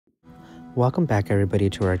Welcome back everybody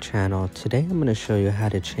to our channel. Today I'm going to show you how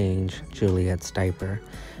to change Juliet's diaper.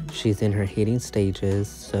 She's in her heating stages,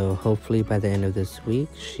 so hopefully by the end of this week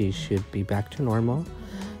she should be back to normal.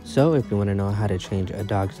 So if you want to know how to change a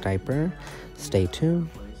dog's diaper, stay tuned.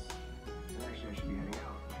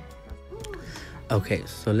 Okay,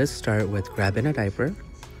 so let's start with grabbing a diaper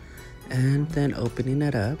and then opening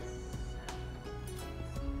it up.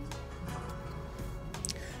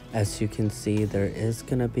 As you can see, there is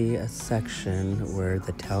going to be a section where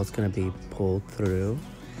the tail is going to be pulled through.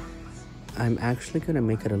 I'm actually going to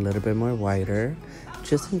make it a little bit more wider,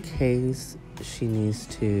 just in case she needs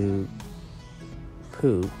to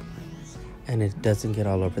poop and it doesn't get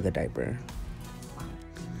all over the diaper.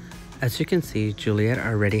 As you can see, Juliet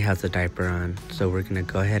already has a diaper on, so we're going to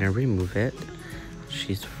go ahead and remove it.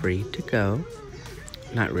 She's free to go.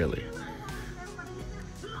 Not really.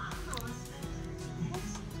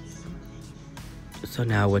 So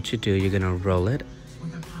now what you do, you're gonna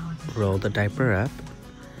roll the diaper up,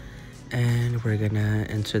 and we're gonna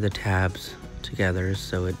insert the tabs together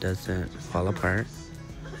so it doesn't fall apart.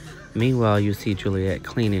 Meanwhile, you see Juliet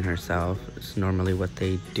cleaning herself. It's normally what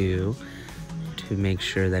they do to make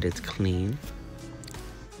sure that it's clean.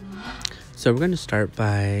 So we're gonna start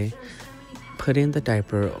by putting the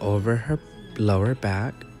diaper over her lower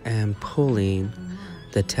back and pulling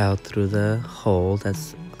the tail through the hole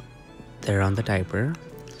that's there on the diaper.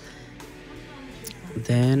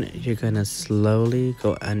 Then you're gonna slowly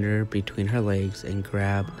go under between her legs and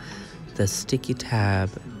grab the sticky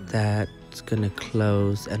tab that's gonna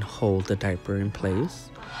close and hold the diaper in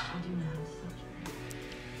place.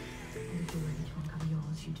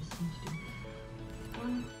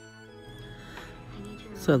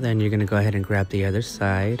 So then you're gonna go ahead and grab the other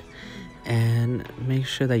side and make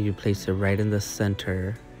sure that you place it right in the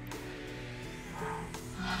center.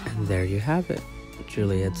 And there you have it.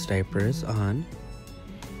 Juliet's diaper is on.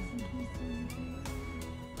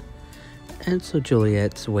 And so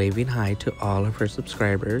Juliet's waving hi to all of her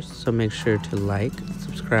subscribers. So make sure to like,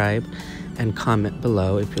 subscribe, and comment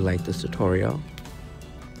below if you like this tutorial.